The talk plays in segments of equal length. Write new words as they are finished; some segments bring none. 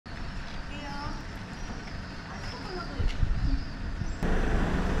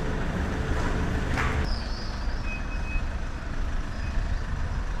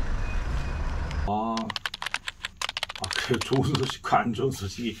좋은 소식과 안 좋은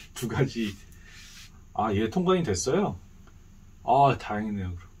소식이 두 가지. 예, 통관이 됐어요?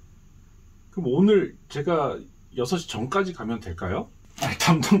 다행이네요. 그럼 오늘 제가 6시 전까지 가면 될까요?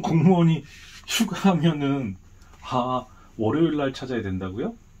 담당 공무원이 휴가하면은 월요일날 찾아야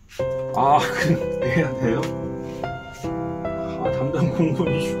된다고요? 그럼 해야 돼요? 담당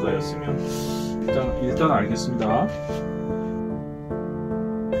공무원이 휴가였으면 일단 알겠습니다.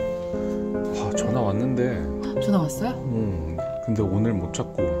 전화 왔는데. 전화 왔어요? 근데 오늘 못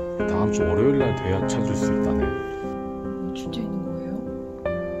찾고 다음 주 월요일날 돼야 찾을 수 있다네. 진짜 있는 거예요?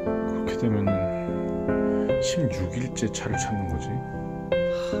 그렇게 되면은 16일째 차를 찾는 거지.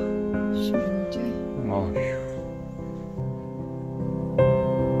 16일째? 아휴.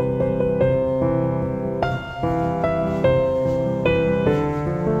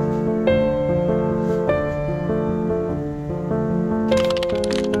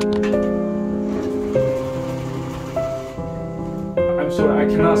 Sorry, I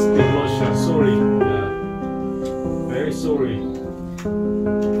cannot speak Russian. Sorry. Very sorry.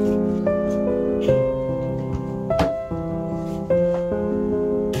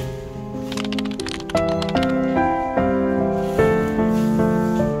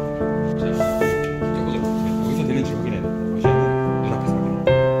 어디서 내는지 확인해야 돼. 러시아는 문 앞에서 확인해.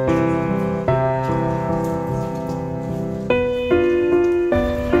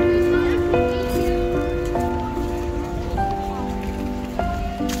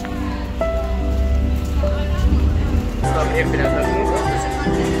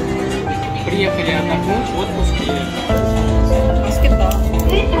 Приехали отдохнуть в отпуске. 맛있겠다.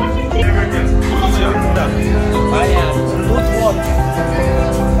 Понятно. Тут водка.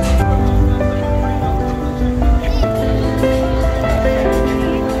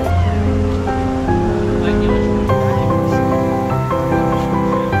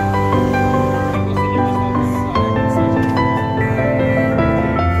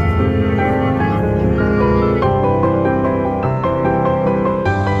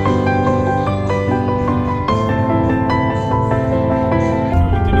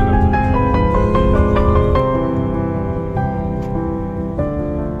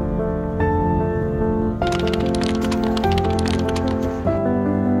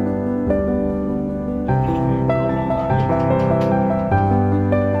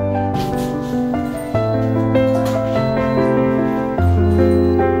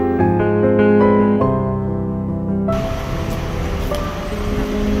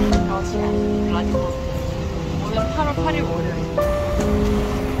 블라디보스토크. 오늘 8월 8일 월요일.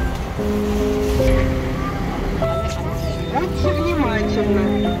 Будьте внимательны.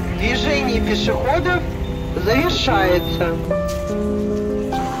 Движение пешеходов завершается.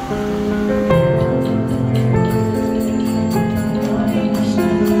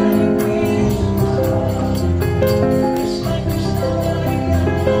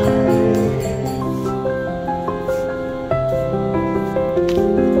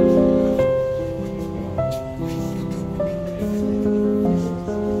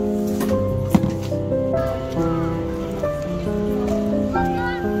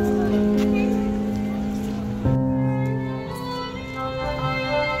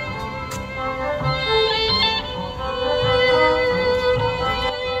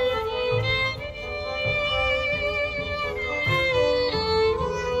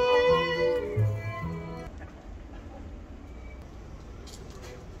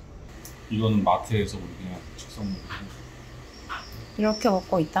 이거는 마트에서 우리 그냥 직접 먹고. 이렇게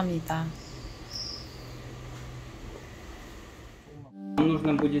먹고 있답니다. Нам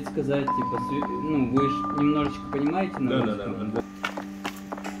нужно будет сказать, типа, вы же немножечко понимаете на русском? Да.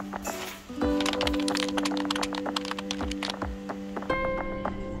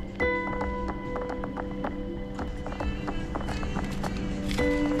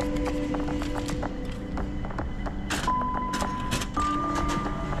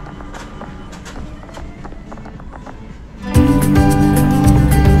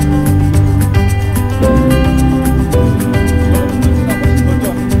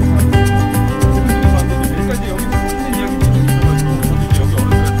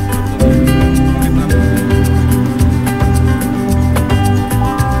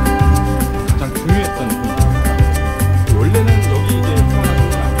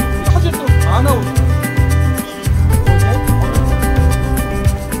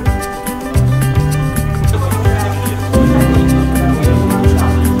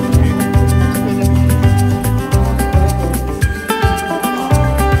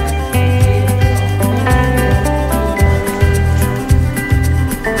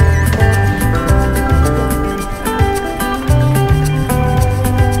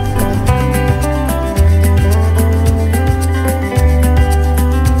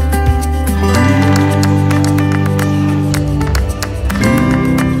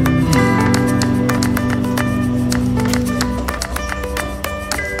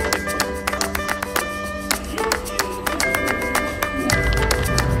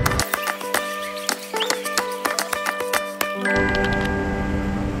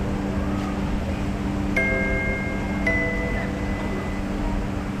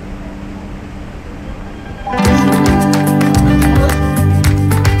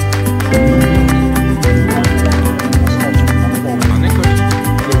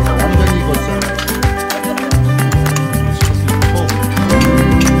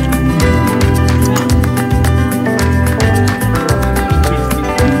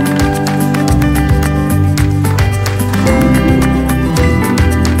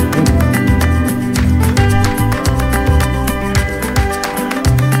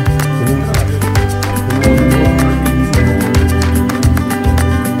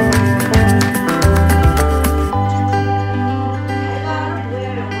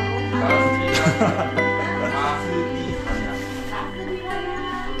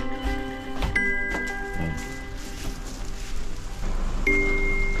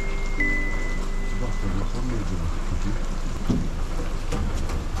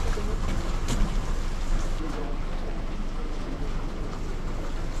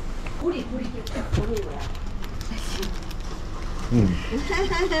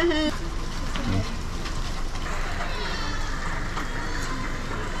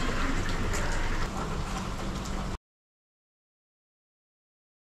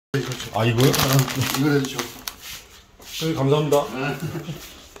 아 이거요? 이거 해주셔. 네, 감사합니다.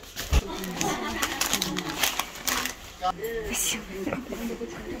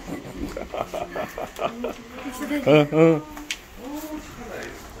 응.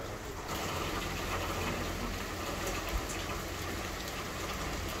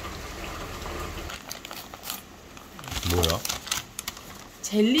 뭐야?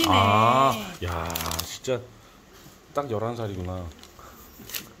 젤리네. 아, 야, 진짜 딱 11살이구나.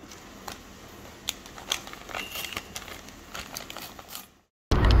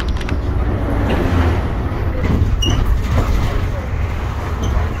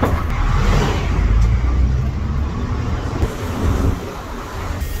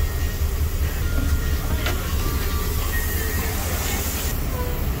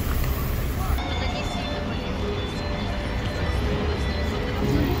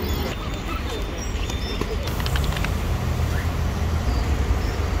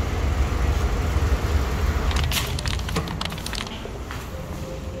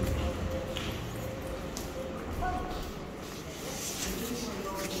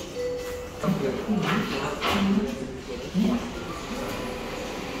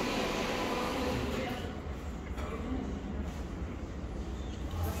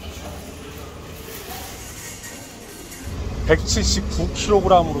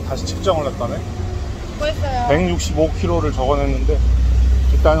 (179kg으로) 다시 책정을 했다네. 수고했어요. 165kg를 적어냈는데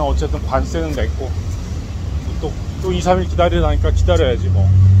일단은 어쨌든 관세는 냈고 또 2, 3일 기다리라니까 기다려야지 뭐.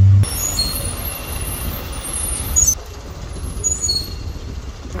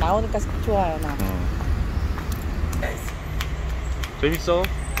 나오니까 좋아요 나. 재밌어.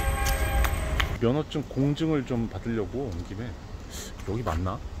 면허증 공증을 좀 받으려고 온 김에 여기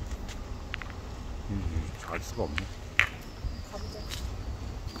맞나? 알 수가 없네.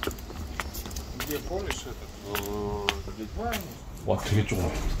 와 되게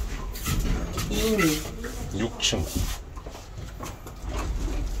조그맣. 6층.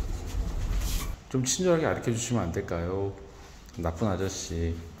 좀 친절하게 가르쳐 주시면 안 될까요? 나쁜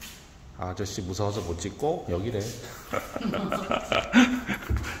아저씨. 아저씨 무서워서 못 찍고 여기래.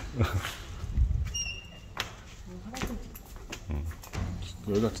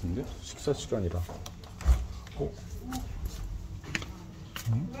 여기 같은데? 식사 시간이라.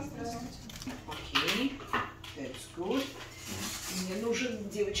 Окей, that's good. Мне нужен,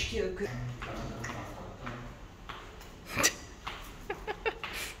 девочки,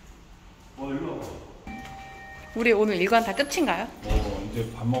 우리 오늘 일관 다 끝인가요?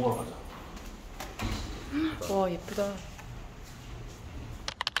 이제 밥 먹으러 가자. 와 예쁘다.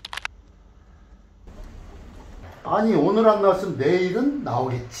 아니 오늘 안 나왔으면 내일은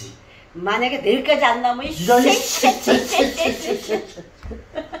나오겠지. 만약에 내일까지 안 나오면 이런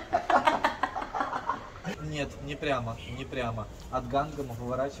Нет, не прямо, не прямо. От Гангама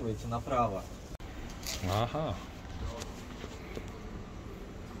поворачиваете направо. 아하.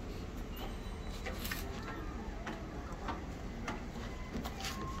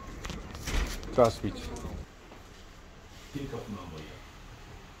 Здравствуйте.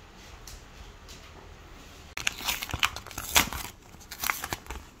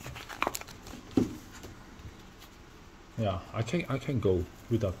 Yeah, I can go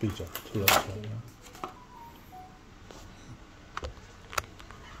without visa to Russia.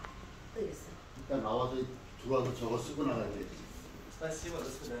 일단 나와서 들어와서 저거 쓰고 나가야지. Спасибо, до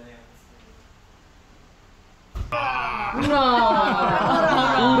свидания.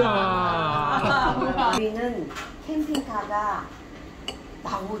 우리는 캠핑카가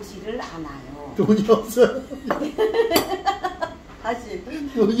나오지를 않아요. 돈이 없어요. 다시.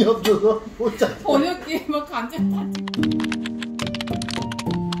 돈이 없어서 못 자. 번역기 막 간장다.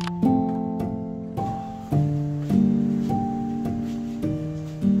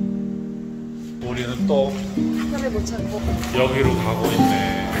 우리는 또 여기로 가고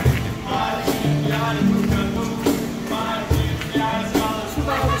있네.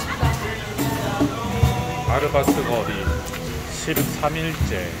 출발하고 싶다. 아르바스 거리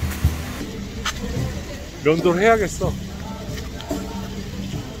 13일째. 면도를 해야겠어.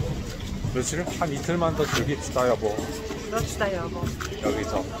 며칠? 한 이틀만 더 즐깁시다 여보. 그렇다 여보.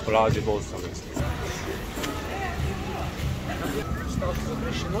 여기서 블라디보스톡에서.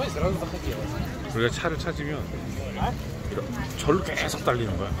 우리가 차를 찾으면 절로 계속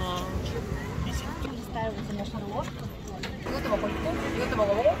달리는 거야. 이것도 먹고 싶고, 이것도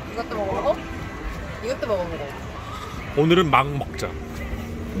먹어보고, 이것도 먹어보고, 이것도 먹어보고. 오늘은 막 먹자.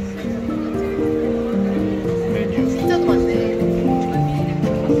 진짜도 많네.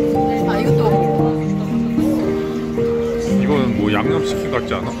 아, 이것도 먹어보고. 이거는 뭐 양념치킨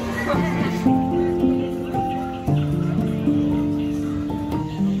같지 않아?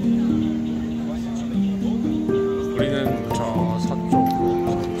 우리는 저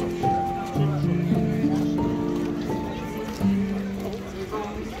서쪽으로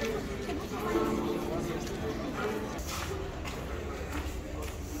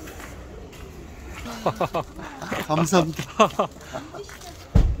감사합니다.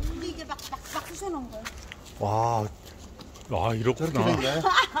 이게 막 쑤셔놓은 거야. 와, 저렇게 이렇구나. 생겨요?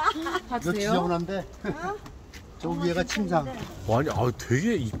 이거 봐주세요. 지저분한데 저 위에가 침상. 아니,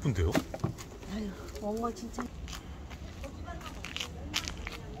 되게 이쁜데요? 엉어 진짜.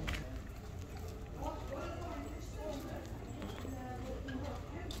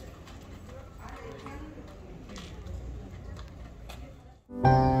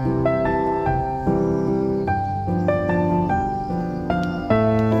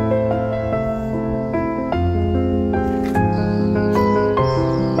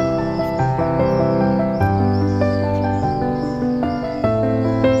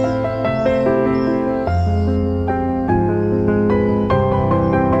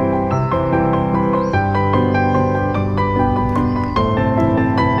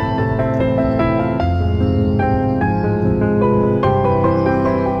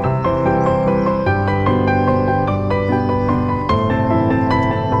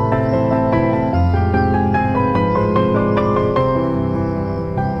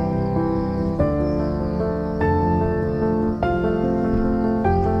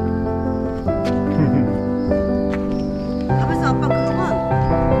 가면서 아빠 그러면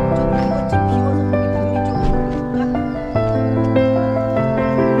좀 이거 좀 비워서 거기 분리 쪽으로 올릴까?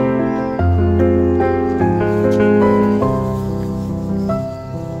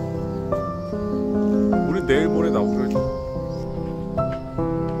 우리 내일 모레 나오기로 했지.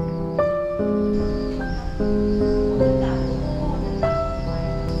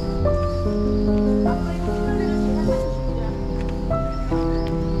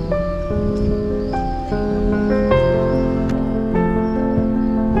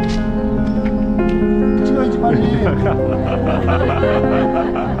 찍어야지 빨리.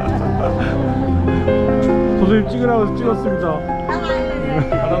 선생님 찍으라고 찍었습니다.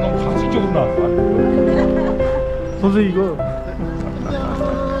 나 너무 가식적으로 나왔다. 선생님 이거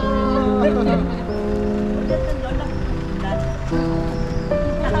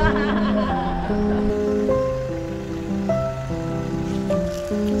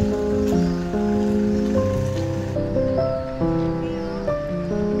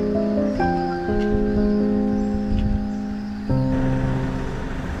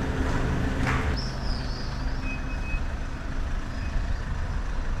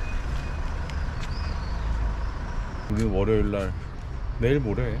우리는 월요일날 내일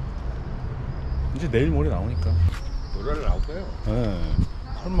모레 이제 내일 모레 나오니까 노래를 나올 거예요. 네.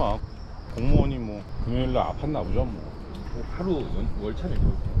 설마 공무원이 뭐 금요일날 아팠나 보죠 뭐. 하루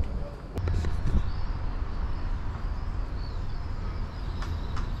월차는